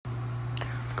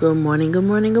Good morning, good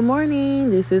morning, good morning.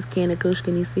 This is Candy Coach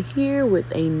Kanisa here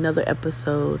with another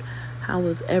episode. How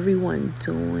is everyone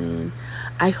doing?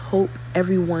 I hope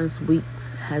everyone's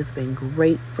weeks has been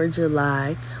great for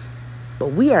July. But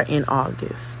we are in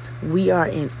August.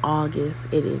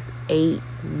 It is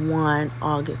 8/1,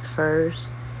 August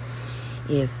 1st.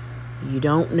 If you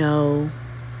don't know,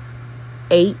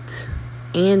 8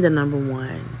 and the number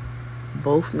 1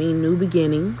 both mean new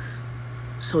beginnings.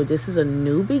 So this is a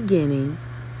new beginning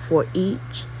for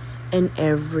each and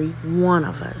every one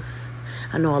of us.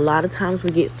 I know a lot of times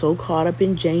we get so caught up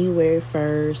in January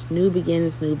 1st, new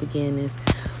beginnings.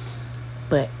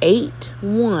 But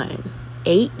 8/1,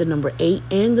 the number 8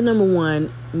 and the number 1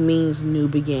 means new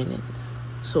beginnings.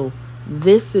 So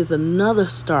this is another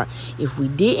start. If we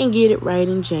didn't get it right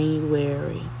in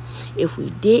January, if we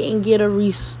didn't get a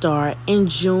restart on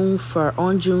June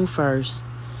 1st,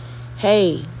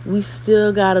 hey, we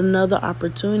still got another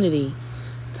opportunity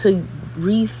to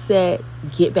reset,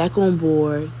 get back on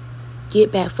board,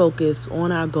 get back focused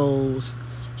on our goals,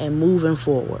 and moving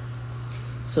forward.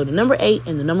 So the number 8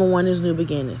 and the number 1 is new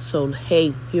beginnings. So,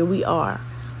 hey, here we are.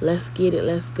 Let's get it.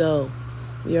 Let's go.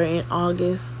 We are in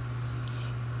August.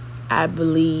 I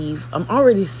believe, I'm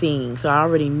already seeing, so I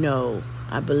already know.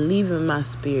 I believe in my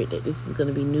spirit that this is going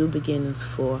to be new beginnings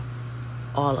for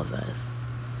all of us.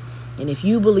 And if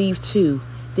you believe too,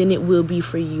 then it will be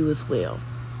for you as well.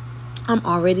 I'm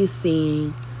already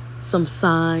seeing some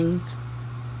signs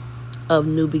of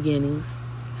new beginnings.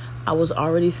 I was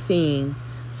already seeing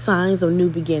signs of new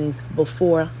beginnings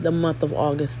before the month of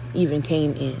August even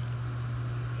came in.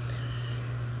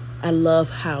 I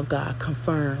love how God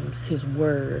confirms His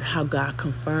word, how God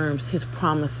confirms His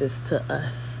promises to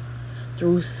us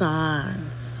through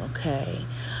signs, okay?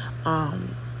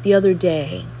 The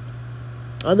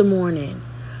other morning,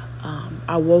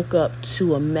 I woke up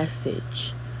to a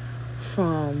message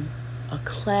from a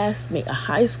classmate, a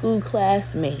high school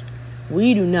classmate.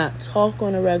 We do not talk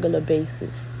on a regular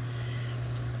basis.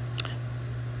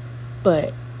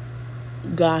 But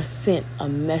God sent a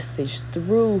message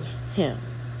through him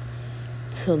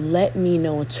to let me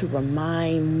know and to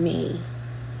remind me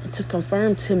and to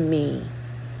confirm to me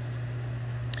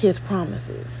His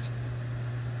promises.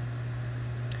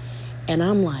 And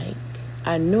I'm like,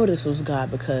 I know this was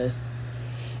God, because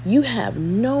you have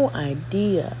no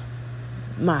idea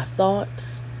my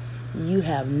thoughts. You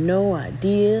have no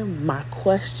idea my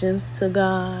questions to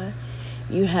God.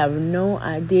 You have no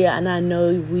idea. And I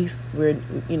know we're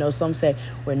some say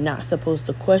we're not supposed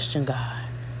to question God.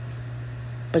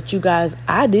 But you guys,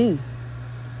 I do.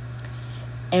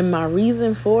 And my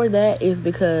reason for that is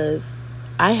because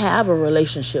I have a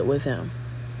relationship with Him.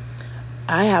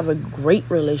 I have a great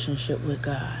relationship with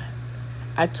God.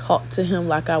 I talk to Him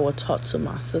like I would talk to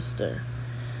my sister.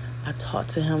 I talk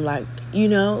to Him I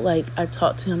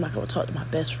talk to Him like I would talk to my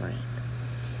best friend.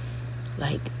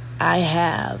 Like, I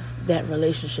have that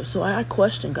relationship. So I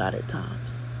question God at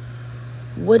times.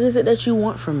 What is it that you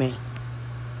want from me?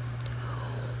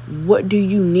 What do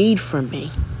you need from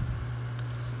me?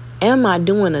 Am I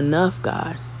doing enough,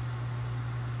 God?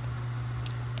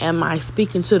 Am I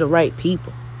speaking to the right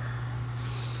people?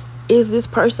 Is this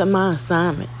person my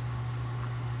assignment?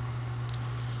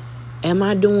 Am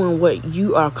I doing what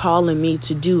you are calling me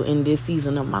to do in this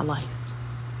season of my life?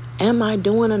 Am I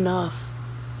doing enough?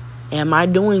 Am I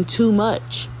doing too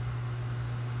much?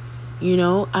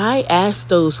 I ask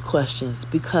those questions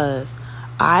because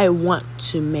I want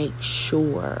to make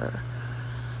sure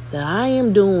that I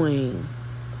am doing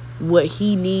what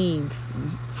He needs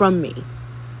from me.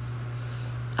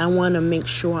 I want to make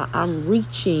sure I'm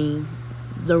reaching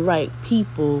the right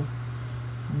people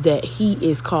that He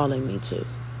is calling me to.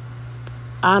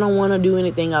 I don't want to do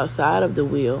anything outside of the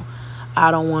will. I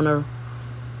don't want to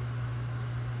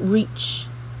reach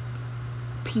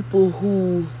people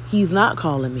who He's not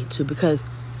calling me to, because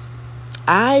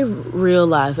I've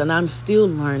realized, and I'm still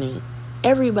learning,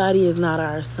 everybody is not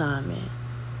our assignment.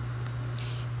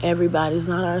 Everybody's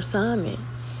not our assignment.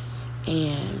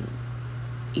 And,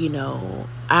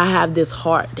 I have this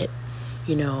heart that,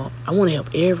 I want to help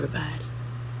everybody.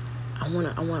 I want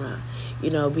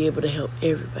to, be able to help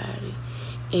everybody.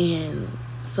 And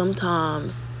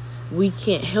sometimes we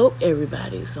can't help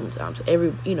everybody. Sometimes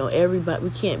everybody, we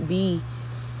can't be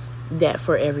that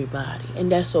for everybody,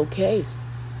 and that's okay.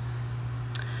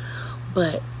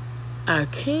 But I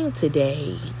came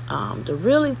today to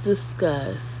really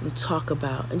discuss and talk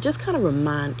about and just kind of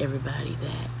remind everybody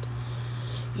that,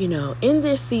 in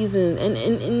this season and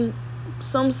in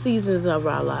some seasons of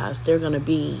our lives, there are going to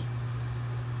be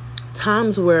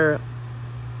times where,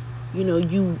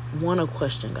 you want to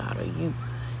question God, or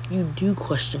you do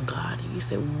question God and you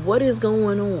say, what is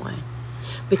going on?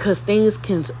 Because things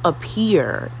can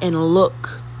appear and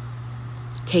look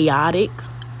chaotic.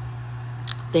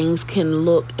 Things can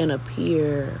look and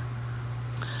appear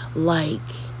like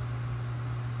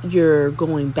you're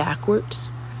going backwards.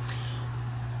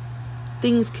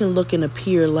 Things can look and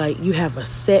appear like you have a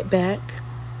setback.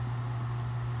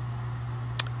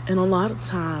 And a lot of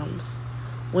times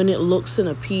when it looks and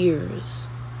appears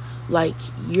like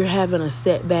you're having a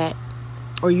setback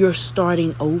or you're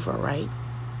starting over, right?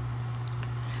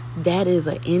 That is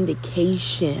an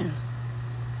indication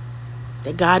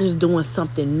that God is doing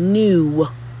something new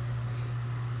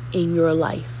in your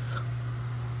life.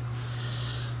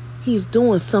 He's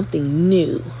doing something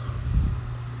new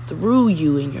through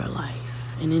you in your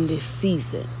life and in this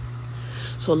season.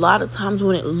 So a lot of times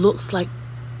when it looks like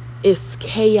it's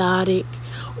chaotic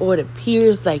or it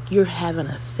appears like you're having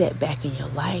a setback in your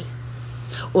life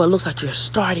or it looks like you're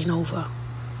starting over,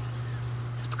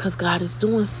 it's because God is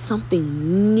doing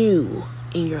something new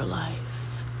in your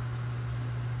life.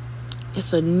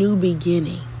 It's a new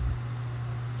beginning.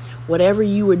 Whatever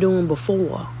you were doing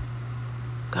before,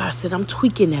 God said, I'm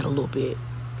tweaking that a little bit.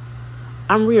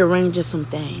 I'm rearranging some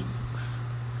things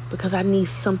because I need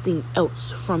something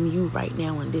else from you right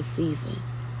now in this season.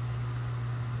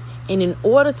 And in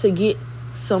order to get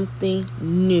something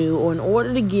new or in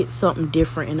order to get something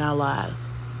different in our lives,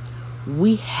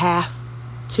 we have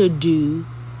to do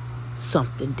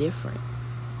something different.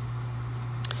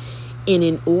 And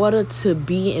in order to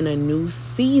be in a new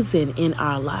season in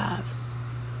our lives,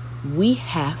 we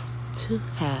have to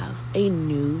have a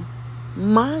new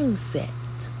mindset.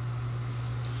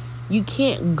 You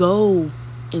can't go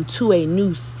into a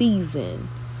new season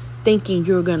thinking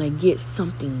you're going to get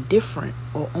something different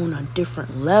or on a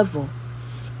different level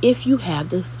if you have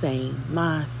the same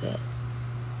mindset.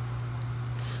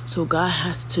 So God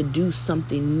has to do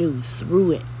something new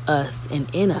through us and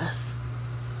in us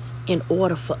in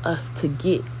order for us to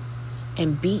get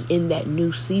and be in that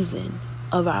new season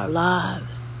of our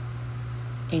lives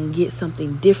and get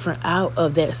something different out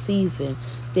of that season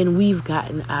than we've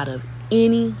gotten out of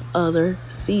any other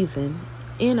season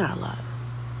in our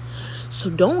lives. So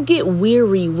don't get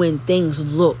weary when things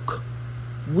look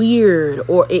weird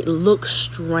or it looks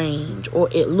strange or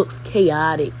it looks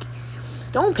chaotic.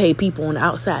 Don't pay people on the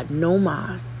outside no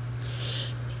mind.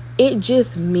 It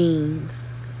just means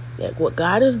that what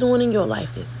God is doing in your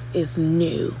life is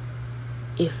new.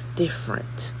 It's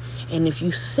different. And if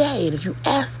you say and if you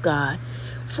ask God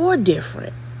for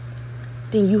different,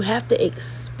 then you have to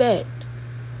expect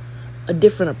a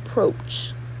different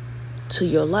approach to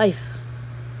your life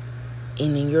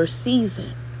and in your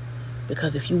season.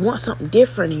 Because if you want something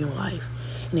different in your life,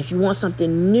 and if you want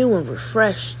something new and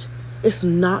refreshed, it's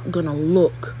not going to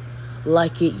look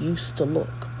like it used to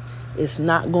look. It's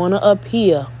not going to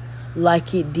appear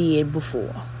like it did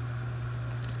before.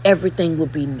 Everything will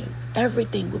be new.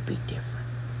 Everything will be different.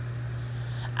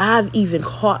 I've even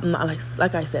caught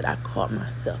like I said, I caught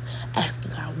myself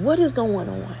asking God, what is going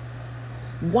on?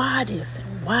 Why this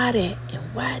and why that and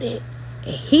why that?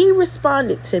 And he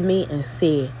responded to me and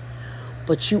said,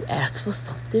 but you asked for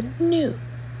something new.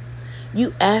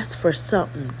 You asked for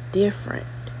something different.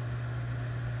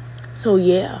 So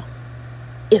yeah,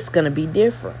 it's going to be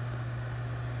different.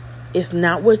 It's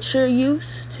not what you're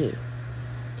used to.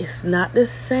 It's not the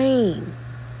same.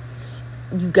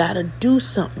 You got to do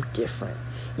something different.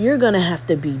 You're going to have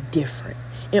to be different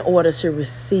in order to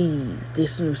receive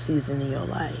this new season in your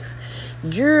life.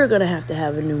 You're going to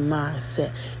have a new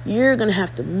mindset. You're going to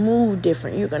have to move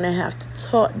different. You're going to have to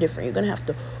talk different. You're going to have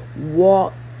to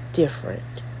walk different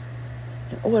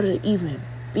in order to even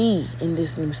be in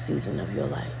this new season of your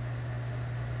life.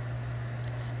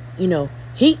 You know,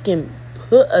 he can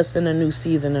put us in a new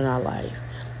season in our life.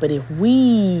 But if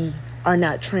we are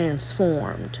not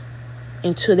transformed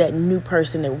into that new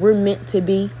person that we're meant to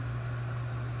be,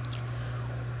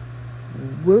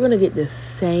 we're going to get the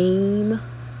same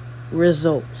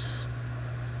results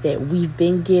that we've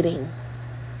been getting.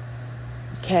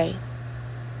 Okay?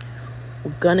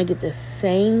 We're going to get the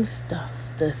same stuff,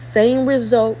 the same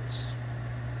results,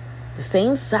 the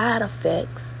same side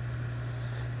effects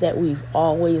that we've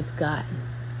always gotten.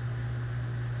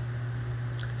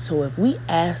 So if we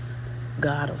ask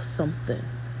God of something,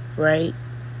 right,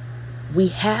 we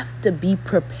have to be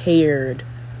prepared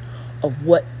of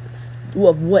what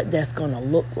that's going to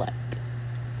look like.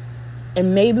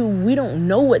 And maybe we don't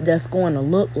know what that's going to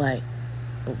look like,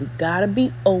 but we got to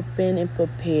be open and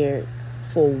prepared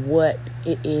for what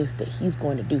it is that he's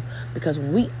going to do. Because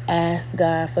when we ask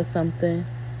God for something,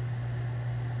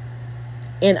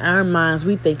 in our minds,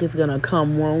 we think it's going to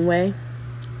come one way,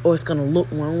 or it's going to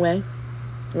look one way,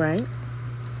 right?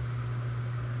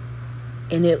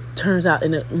 And it turns out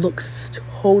and it looks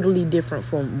totally different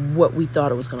from what we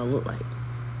thought it was going to look like.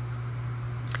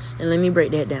 And let me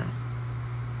break that down.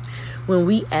 When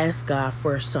we ask God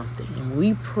for something and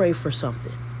we pray for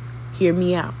something, hear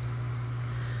me out.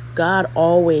 God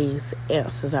always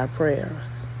answers our prayers,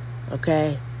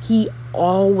 okay? He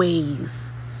always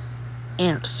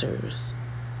answers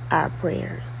our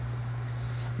prayers.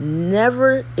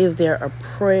 Never is there a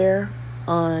prayer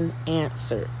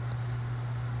unanswered.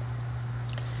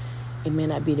 It may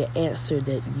not be the answer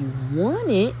that you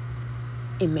wanted.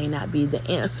 It may not be the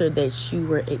answer that you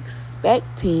were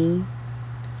expecting,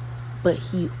 but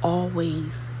He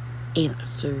always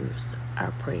answers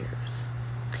our prayers.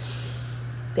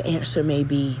 The answer may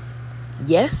be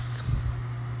yes.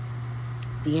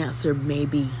 The answer may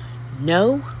be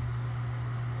no.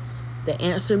 The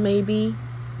answer may be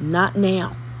not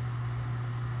now.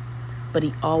 But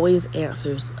He always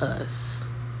answers us.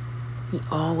 He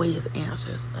always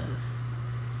answers us.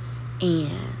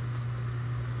 And,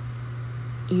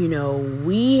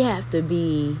 we have to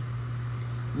be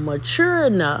mature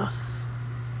enough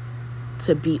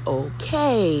to be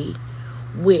okay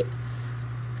with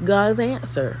God's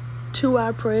answer to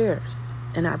our prayers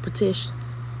and our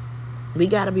petitions. We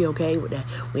got to be okay with that.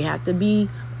 We have to be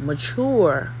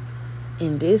mature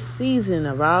in this season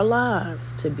of our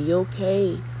lives to be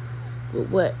okay with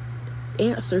what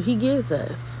answer He gives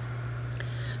us.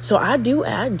 So I do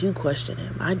question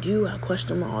Him. I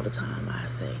question Him all the time. I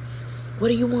say, what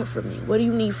do you want from me? What do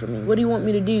you need from me? What do you want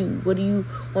me to do? What do you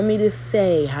want me to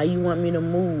say? How you want me to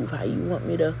move? How you want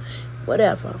me to,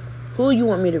 whatever. Who you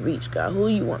want me to reach, God? Who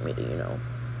you want me to,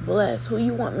 bless? Who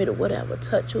you want me to whatever?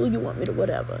 Touch? Who you want me to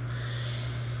whatever?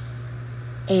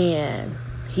 And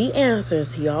He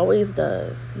answers. He always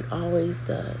does. He always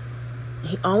does.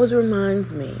 He always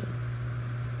reminds me,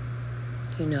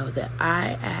 that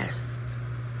I asked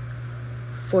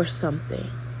for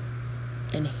something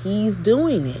and He's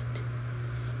doing it.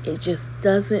 It just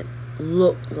doesn't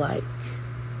look like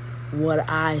what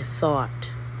I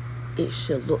thought it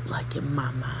should look like in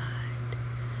my mind.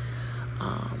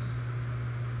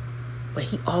 But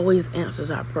He always answers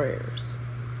our prayers.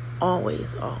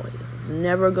 Always, always.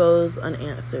 Never goes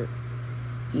unanswered.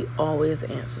 He always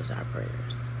answers our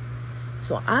prayers.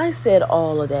 So I said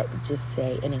all of that to just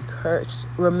say and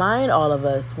remind all of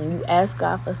us, when you ask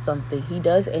God for something, He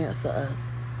does answer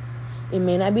us. It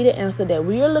may not be the answer that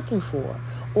we are looking for,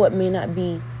 or it may not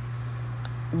be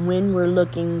when we're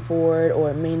looking for it, or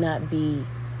it may not be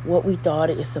what we thought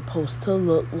it is supposed to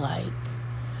look like.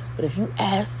 But if you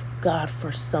ask God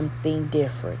for something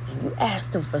different and you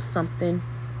ask Him for something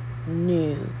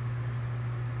new,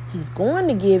 He's going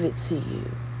to give it to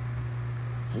you.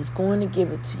 He's going to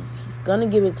give it to you. He's going to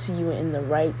give it to you in the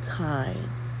right time.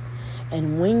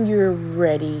 And when you're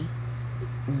ready,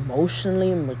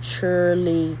 emotionally,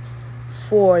 maturely,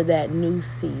 for that new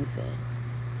season.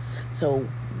 So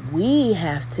we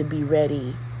have to be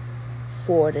ready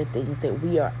for the things that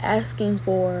we are asking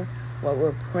for, what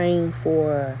we're praying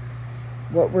for,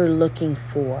 what we're looking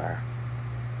for.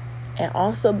 And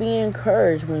also be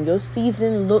encouraged when your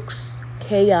season looks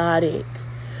chaotic,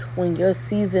 when your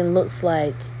season looks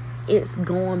like it's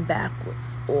going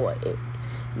backwards, or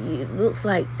it looks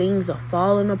like things are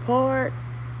falling apart.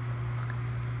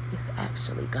 It's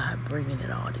actually God bringing it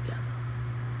all together.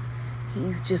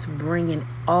 He's just bringing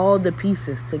all the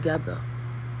pieces together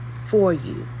for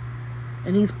you.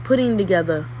 And He's putting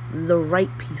together the right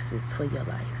pieces for your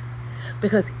life.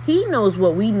 Because He knows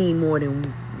what we need more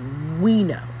than we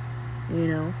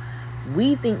know.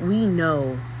 We think we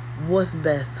know what's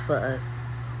best for us.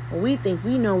 Or we think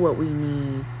we know what we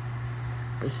need.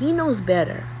 But He knows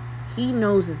better. He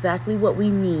knows exactly what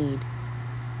we need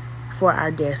for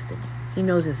our destiny. He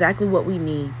knows exactly what we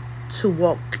need to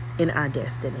walk in our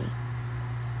destiny.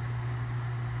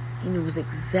 He knows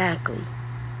exactly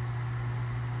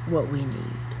what we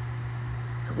need.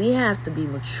 So we have to be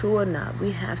mature enough.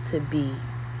 We have to be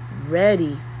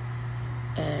ready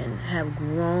and have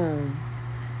grown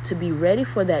to be ready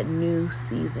for that new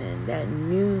season, that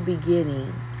new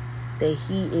beginning that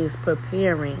He is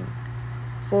preparing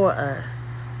for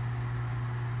us.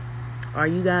 Are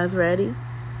you guys ready?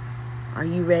 Are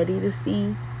you ready to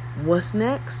see what's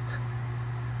next?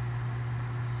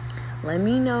 Let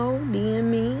me know. DM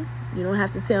me. You don't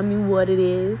have to tell me what it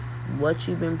is, what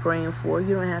you've been praying for.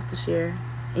 You don't have to share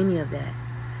any of that.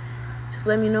 Just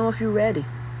let me know if you're ready.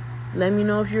 Let me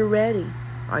know if you're ready.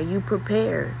 Are you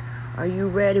prepared? Are you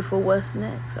ready for what's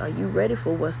next? Are you ready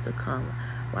for what's to come?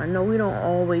 Well, I know we don't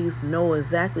always know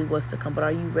exactly what's to come, but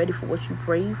are you ready for what you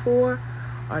prayed for?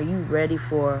 Are you ready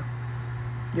for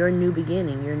your new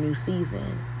beginning, your new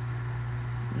season?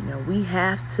 We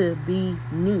have to be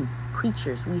new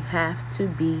creatures. We have to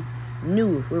be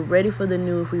new. If we're ready for the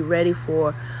new, if we're ready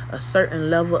for a certain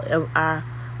level of our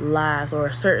lives or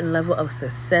a certain level of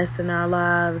success in our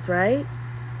lives, right?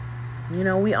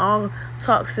 We all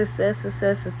talk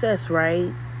success,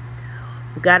 right?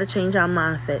 We got to change our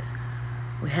mindsets.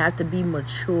 We have to be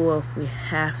mature. We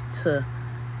have to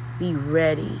be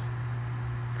ready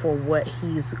for what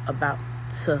he's about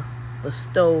to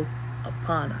bestow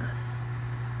upon us.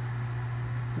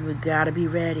 We got to be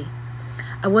ready.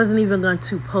 I wasn't even going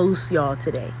to post y'all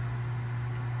today.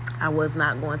 I was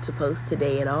not going to post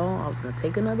today at all. I was going to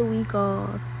take another week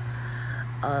off.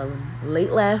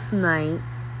 Late last night,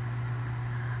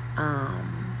 I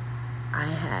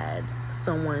had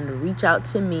someone reach out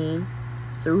to me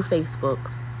through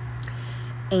Facebook,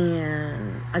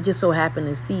 and I just so happened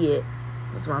to see it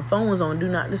because my phone was on Do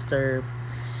Not Disturb.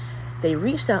 They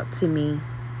reached out to me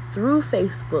through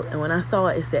Facebook, and when I saw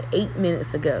it, it said 8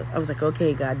 minutes ago. I was like,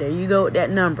 okay, God, there you go with that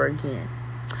number again.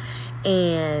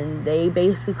 And they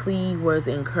basically was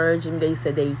encouraging. They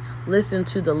said they listened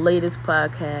to the latest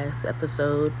podcast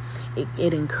episode.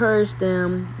 It encouraged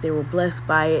them. They were blessed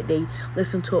by it. They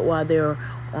listened to it while they were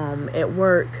at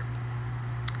work,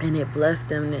 and it blessed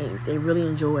them. They really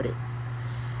enjoyed it,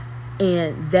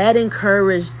 and that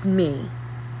encouraged me.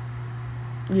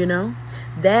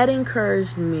 That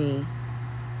encouraged me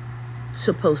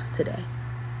to post today.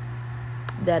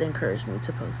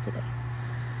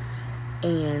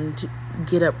 And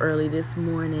get up early this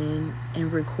morning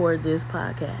and record this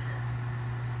podcast,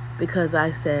 because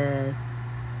I said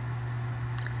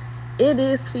it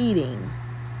is feeding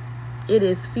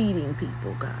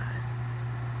people, God.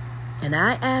 And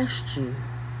I asked you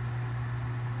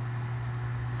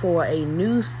for a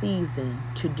new season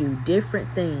to do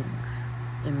different things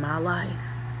in my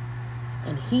life,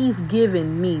 and he's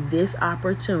given me this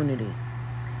opportunity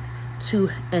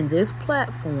and this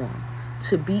platform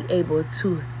to be able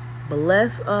to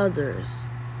bless others,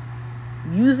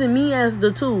 using me as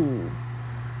the tool,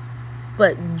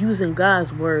 but using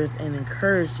God's words and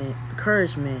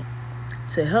encouragement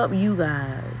to help you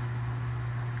guys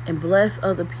and bless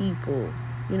other people,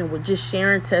 with just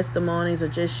sharing testimonies or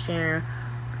just sharing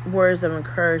words of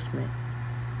encouragement.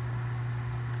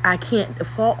 I can't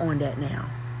default on that now.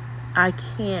 I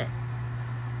can't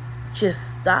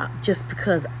just stop just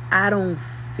because I don't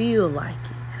feel like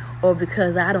it, or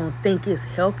because I don't think it's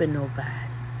helping nobody.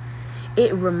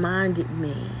 It reminded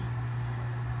me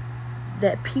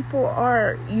that people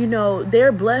are,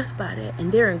 they're blessed by that,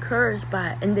 and they're encouraged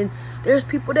by it. And then there's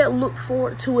people that look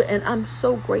forward to it, and I'm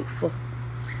so grateful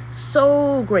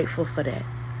for that.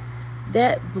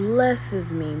 That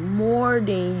blesses me more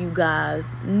than you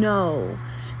guys know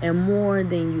and more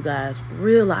than you guys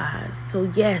realize. So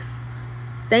yes,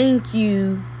 thank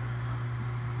you,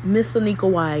 Miss Anika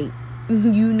White.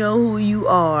 You know who you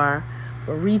are,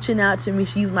 for reaching out to me.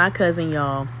 She's my cousin,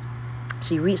 y'all.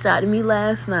 She reached out to me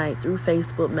last night through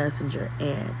Facebook Messenger,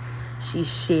 and she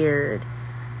shared.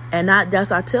 And I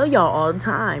tell y'all all the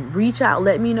time, reach out,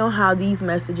 let me know how these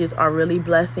messages are really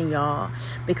blessing y'all,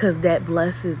 because that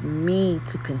blesses me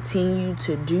to continue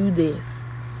to do this.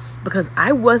 Because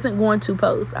I wasn't going to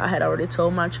post. I had already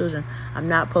told my children, I'm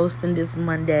not posting this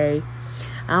Monday.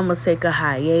 I'm going to take a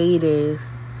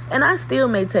hiatus. And I still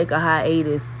may take a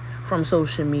hiatus from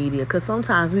social media, because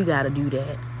sometimes we got to do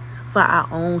that for our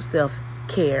own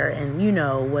self-care and,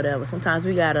 whatever. Sometimes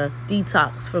we got to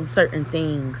detox from certain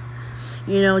things,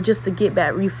 just to get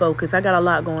back refocused. I got a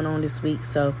lot going on this week,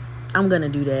 so I'm going to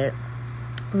do that.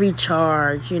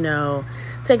 Recharge,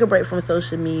 take a break from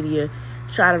social media,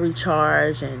 try to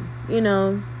recharge, and,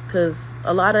 because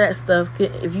a lot of that stuff,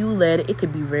 if you let it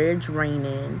could be very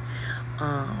draining.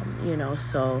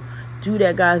 So do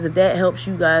that, guys. If that helps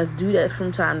you guys, do that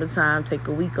from time to time. Take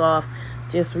a week off.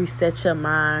 Just reset your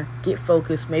mind. Get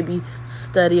focused. Maybe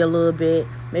study a little bit.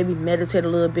 Maybe meditate a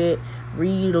little bit.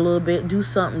 Read a little bit. Do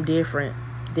something different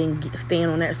than staying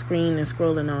on that screen and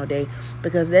scrolling all day.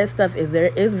 Because that stuff is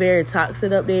very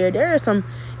toxic up there. There are some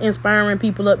inspiring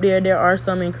people up there. There are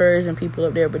some encouraging people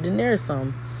up there. But then there are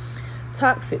some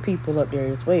toxic people up there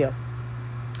as well.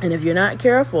 And if you're not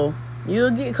careful,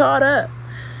 you'll get caught up.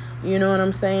 You know what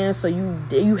I'm saying? So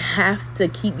you have to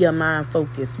keep your mind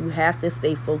focused. You have to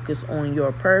stay focused on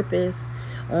your purpose,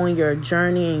 on your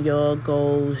journey and your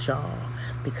goals, y'all.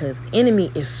 Because the enemy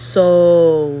is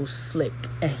so slick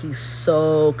and he's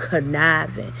so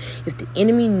conniving. If the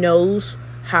enemy knows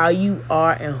how you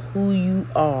are and who you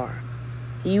are,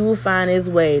 he will find his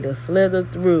way to slither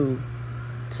through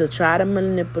to try to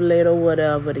manipulate or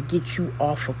whatever to get you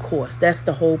off of course. That's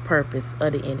the whole purpose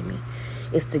of the enemy.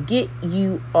 It's to get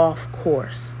you off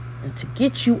course and to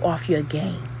get you off your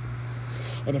game.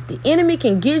 And if the enemy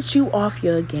can get you off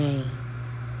your game,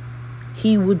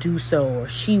 he will do so, or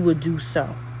she will do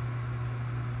so.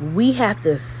 We have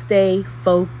to stay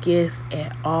focused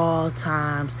at all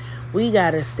times. We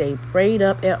got to stay prayed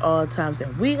up at all times.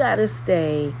 And we got to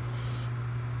stay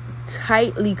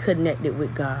tightly connected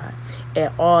with God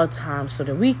at all times so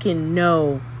that we can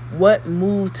know what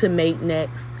move to make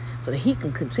next, so that he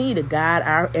can continue to guide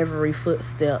our every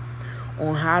footstep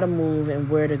on how to move and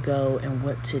where to go and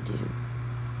what to do.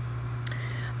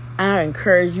 I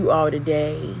encourage you all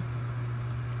today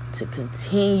to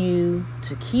continue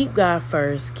to keep God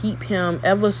first, keep him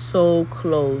ever so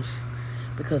close,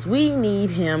 because we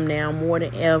need him now more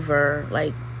than ever,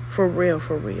 like for real.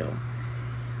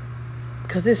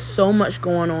 Because there's so much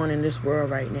going on in this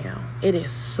world right now. It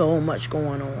is so much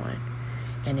going on.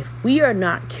 And if we are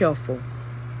not careful,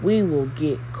 we will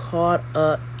get caught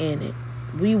up in it.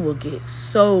 We will get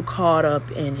so caught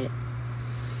up in it.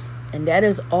 And that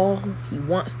is all he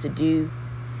wants to do,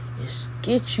 is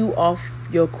get you off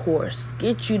your course,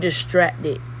 get you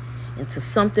distracted into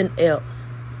something else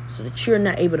so that you're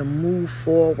not able to move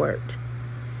forward.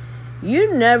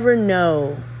 You never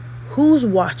know who's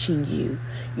watching you.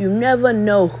 You never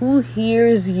know who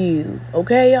hears you.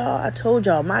 Okay, y'all? I told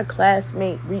y'all, my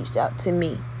classmate reached out to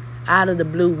me out of the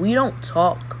blue. We don't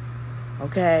talk,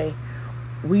 okay?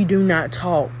 We do not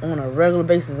talk on a regular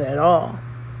basis at all.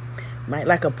 Might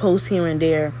like a post here and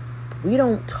there. We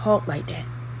don't talk like that.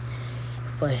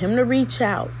 For him to reach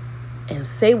out and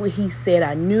say what he said,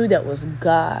 I knew that was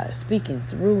God speaking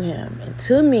through him and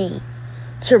to me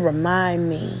to remind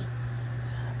me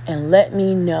and let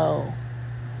me know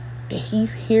that he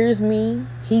hears me,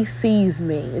 he sees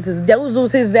me. Those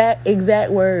was his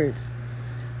exact words.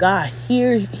 God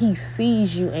hears, he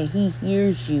sees you, and he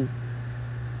hears you.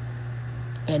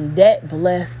 And that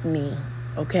blessed me,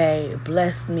 okay? It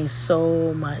blessed me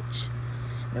so much.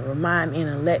 And remind me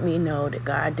and let me know that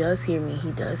God does hear me.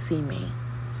 He does see me.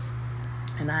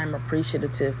 And I'm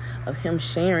appreciative of him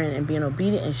sharing and being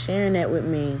obedient and sharing that with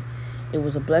me. It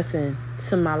was a blessing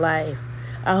to my life.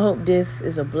 I hope this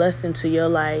is a blessing to your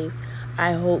life.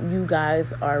 I hope you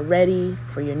guys are ready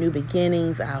for your new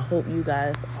beginnings. I hope you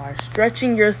guys are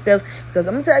stretching yourself, because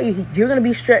I'm going to tell you, you're going to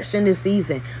be stretched in this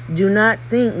season. Do not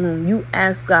think when you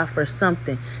ask God for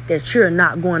something that you're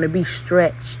not going to be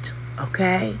stretched,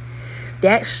 okay?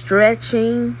 That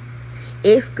stretching,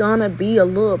 it's going to be a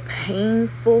little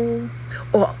painful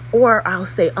or I'll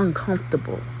say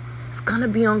uncomfortable. It's going to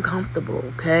be uncomfortable,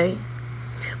 okay?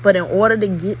 But in order to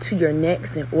get to your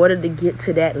next, in order to get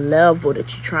to that level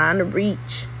that you're trying to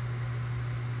reach,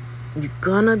 you're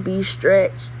going to be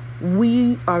stretched.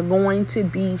 We are going to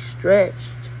be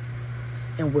stretched.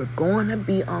 And we're going to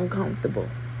be uncomfortable.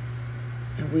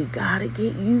 And we got to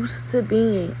get used to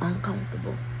being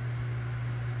uncomfortable.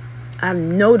 I've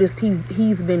noticed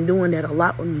he's been doing that a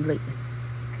lot with me lately.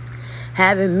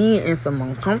 Having me in some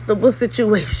uncomfortable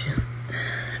situations.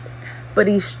 But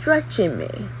he's stretching me.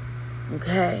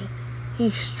 Okay?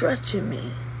 He's stretching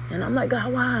me. And I'm like,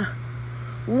 God, why?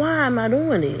 Why am I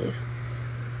doing this?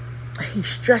 He's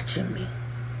stretching me.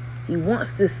 He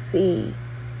wants to see,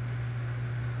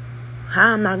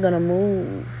 how am I going to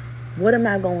move? What am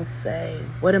I going to say?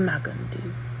 What am I going to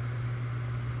do?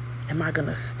 Am I going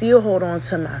to still hold on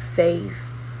to my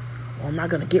faith? Or am I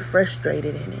going to get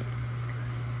frustrated in it?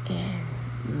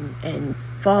 And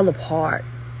fall apart?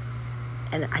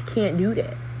 And I can't do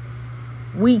that.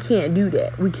 We can't do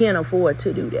that. We can't afford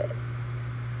to do that.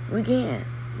 We can't.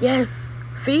 Yes,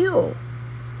 feel.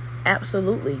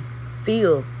 Absolutely.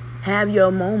 Feel. Have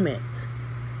your moment.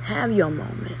 Have your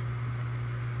moment.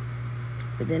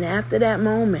 But then after that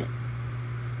moment,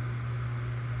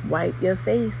 wipe your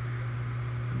face.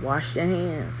 Wash your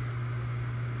hands.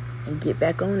 And get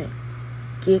back on it.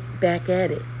 Get back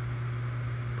at it.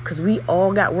 Because we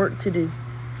all got work to do.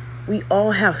 We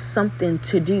all have something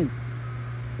to do.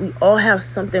 We all have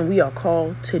something we are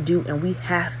called to do, and we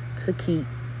have to keep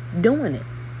doing it.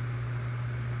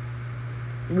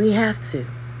 We have to.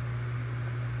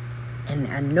 And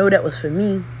I know that was for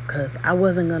me, because I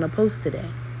wasn't going to post today.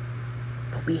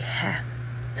 But we have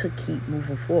to keep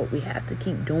moving forward. We have to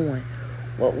keep doing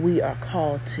what we are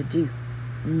called to do.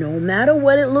 No matter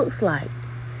what it looks like.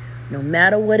 No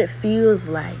matter what it feels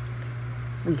like.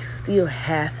 We still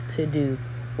have to do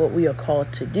what we are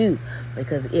called to do.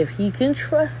 Because if he can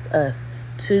trust us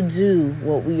to do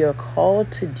what we are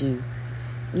called to do,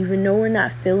 even though we're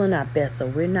not feeling our best or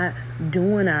we're not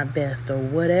doing our best or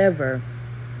whatever,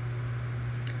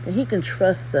 then he can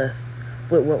trust us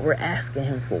with what we're asking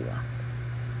him for.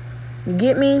 You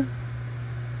get me?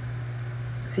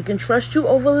 If he can trust you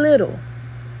over little,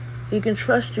 he can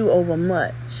trust you over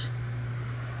much.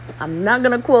 I'm not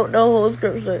going to quote the whole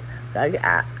scripture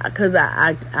because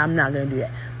I'm not going to do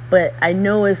that. But I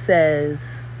know it says,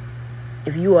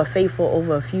 if you are faithful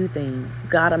over a few things,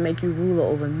 God will make you ruler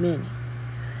over many.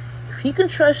 If he can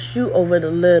trust you over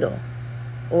the little,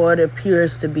 or it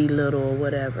appears to be little or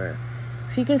whatever,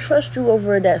 if he can trust you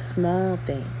over that small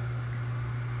thing,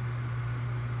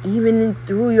 even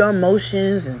through your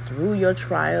emotions and through your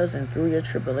trials and through your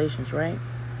tribulations, right?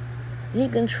 He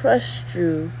can trust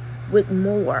you with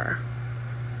more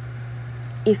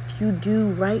if you do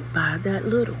right by that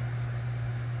little.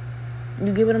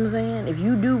 You get what I'm saying? If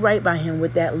you do right by him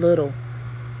with that little,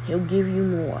 he'll give you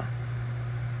more.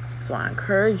 So I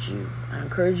encourage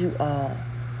you all,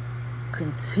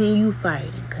 continue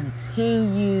fighting,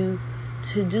 continue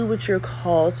to do what you're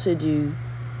called to do,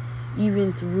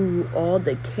 even through all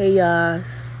the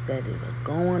chaos that is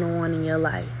going on in your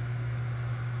life.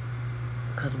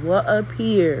 Because what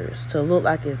appears to look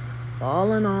like it's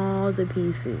falling all to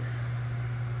pieces,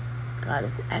 God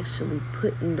is actually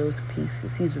putting those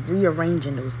pieces. He's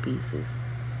rearranging those pieces.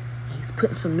 He's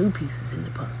putting some new pieces in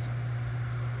the puzzle.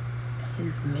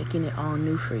 He's making it all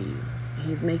new for you.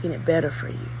 He's making it better for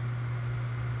you.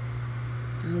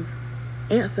 He's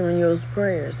answering those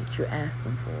prayers that you asked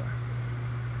him for.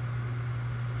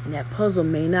 And that puzzle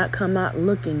may not come out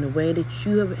looking the way that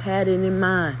you have had it in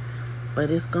mind, but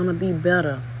it's going to be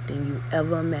better than you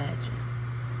ever imagined.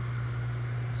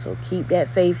 So keep that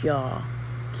faith, y'all.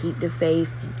 Keep the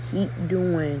faith and keep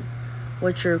doing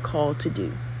what you're called to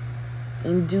do.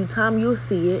 In due time, you'll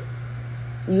see it.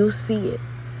 You'll see it.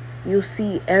 You'll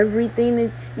see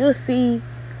everything. You'll see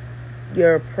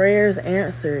your prayers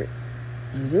answered.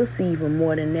 And you'll see even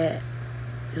more than that.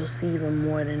 You'll see even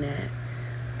more than that.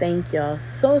 Thank y'all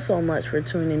so much for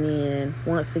tuning in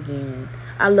once again.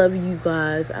 I love you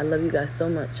guys. I love you guys so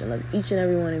much. I love each and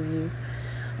every one of you.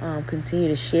 Continue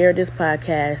to share this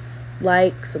podcast.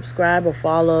 Like, subscribe, or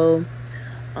follow.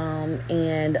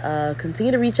 And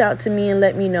continue to reach out to me and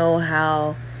let me know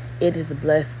how it has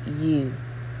blessed you.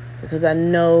 Because I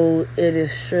know it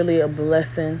is surely a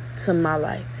blessing to my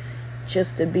life.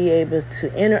 Just to be able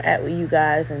to interact with you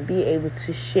guys and be able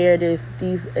to share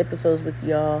these episodes with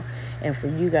y'all, and for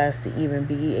you guys to even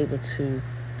be able to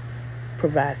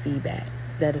provide feedback.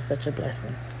 That is such a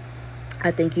blessing.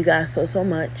 I thank you guys so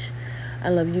much. I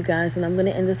love you guys, and I'm going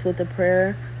to end this with a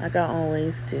prayer like I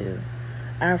always do.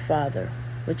 Our Father,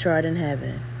 which art in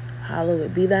heaven,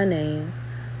 hallowed be thy name.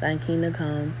 Thy kingdom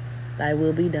come, thy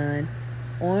will be done,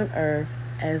 on earth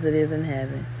as it is in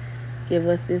heaven. Give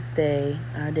us this day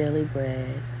our daily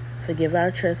bread. Forgive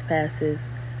our trespasses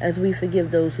as we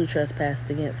forgive those who trespass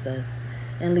against us.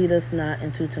 And lead us not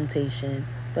into temptation,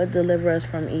 but deliver us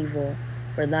from evil.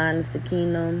 For thine is the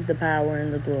kingdom, the power,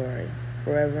 and the glory,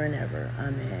 forever and ever.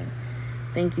 Amen.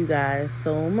 Thank you guys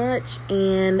so much.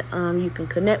 And you can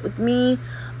connect with me.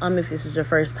 If this is your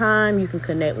first time, you can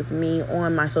connect with me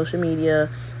on my social media,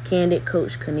 Candid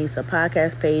Coach Kanisa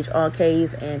podcast page, all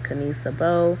K's, and Kanisa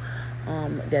Bow.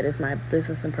 That is my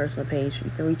business and personal page.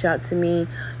 You can reach out to me, you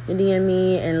can DM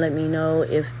me, and let me know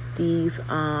if these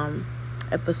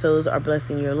episodes are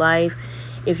blessing your life.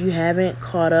 If you haven't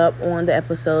caught up on the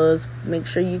episodes, make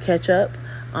sure you catch up.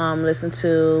 Listen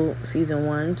to season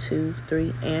 1, 2,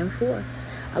 3, and 4.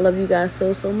 I love you guys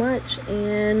so much,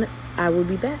 and I will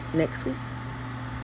be back next week.